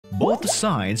Both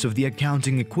sides of the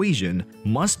accounting equation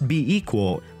must be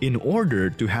equal in order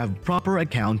to have proper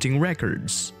accounting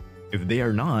records. If they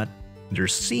are not, there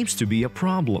seems to be a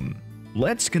problem.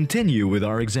 Let's continue with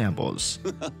our examples.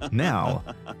 Now,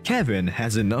 Kevin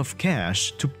has enough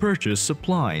cash to purchase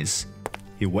supplies.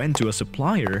 He went to a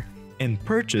supplier and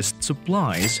purchased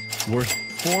supplies worth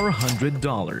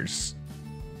 $400.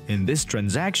 In this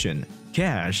transaction,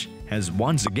 cash has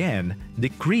once again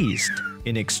decreased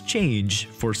in exchange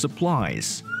for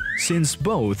supplies. Since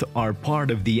both are part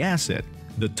of the asset,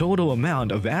 the total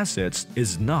amount of assets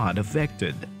is not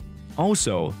affected.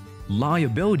 Also,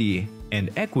 liability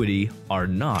and equity are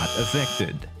not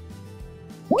affected.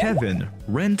 Kevin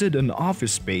rented an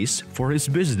office space for his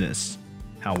business.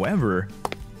 However,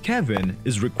 Kevin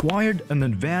is required an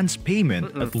advance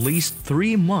payment at least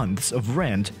 3 months of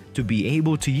rent to be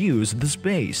able to use the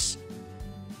space.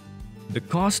 The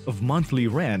cost of monthly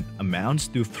rent amounts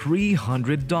to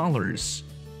 $300.